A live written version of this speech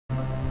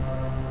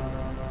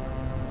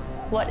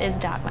What is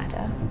dark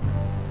matter?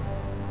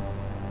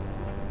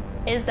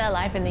 Is there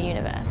life in the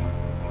universe?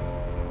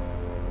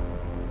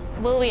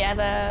 Will we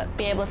ever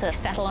be able to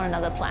settle on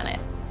another planet?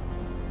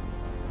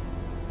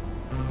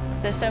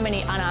 There's so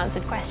many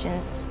unanswered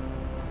questions.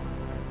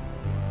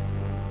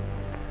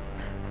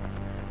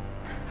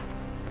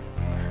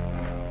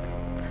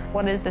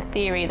 What is the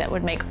theory that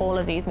would make all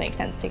of these make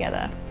sense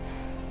together?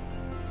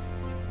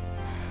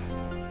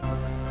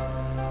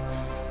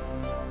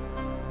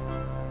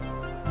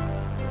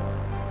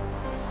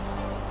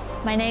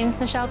 My name's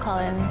Michelle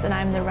Collins, and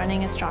I'm the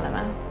Running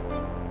Astronomer.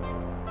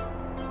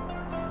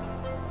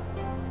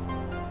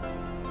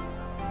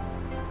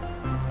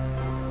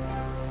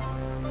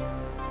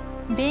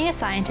 Being a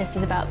scientist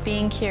is about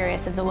being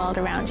curious of the world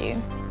around you.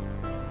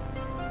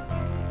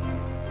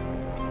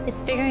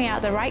 It's figuring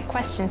out the right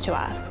questions to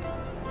ask.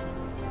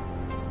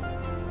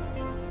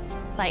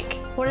 Like,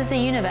 what is the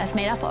universe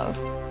made up of?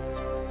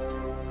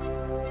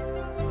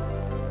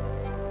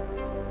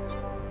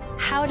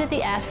 How did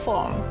the Earth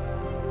form?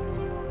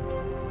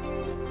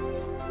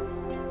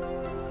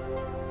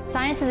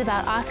 Science is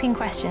about asking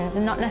questions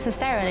and not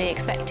necessarily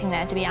expecting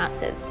there to be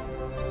answers.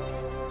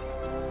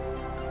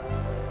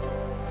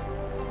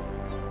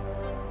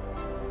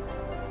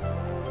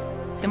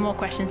 The more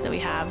questions that we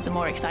have, the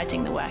more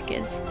exciting the work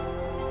is.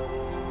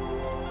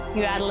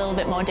 You add a little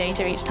bit more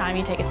data each time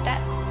you take a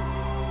step.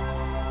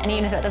 And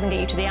even if that doesn't get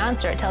you to the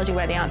answer, it tells you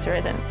where the answer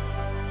isn't.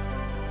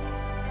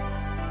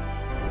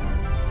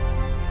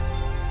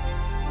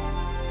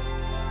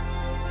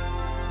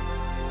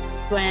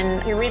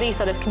 When you're really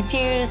sort of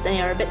confused and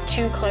you're a bit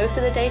too close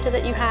to the data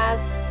that you have,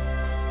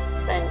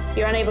 then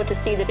you're unable to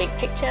see the big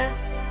picture,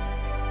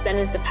 then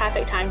it's the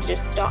perfect time to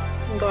just stop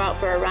and go out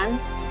for a run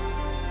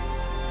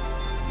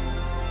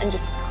and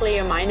just clear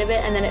your mind a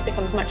bit, and then it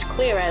becomes much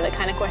clearer the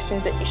kind of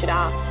questions that you should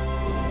ask.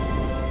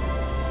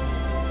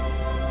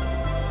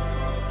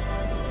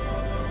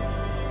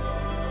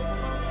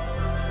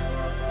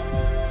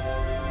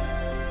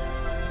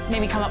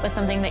 Maybe come up with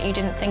something that you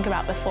didn't think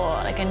about before,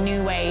 like a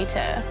new way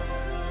to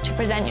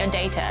present your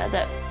data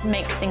that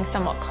makes things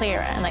somewhat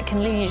clearer and that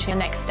can lead you to the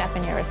next step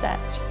in your research.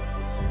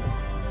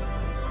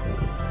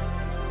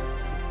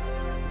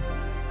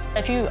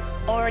 If you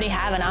already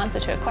have an answer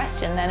to a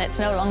question, then it's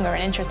no longer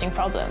an interesting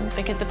problem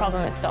because the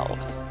problem is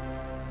solved.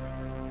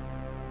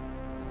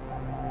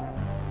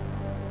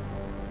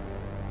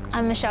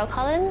 I'm Michelle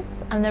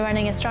Collins, I'm the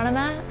Running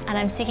Astronomer, and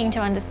I'm seeking to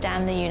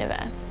understand the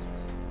universe.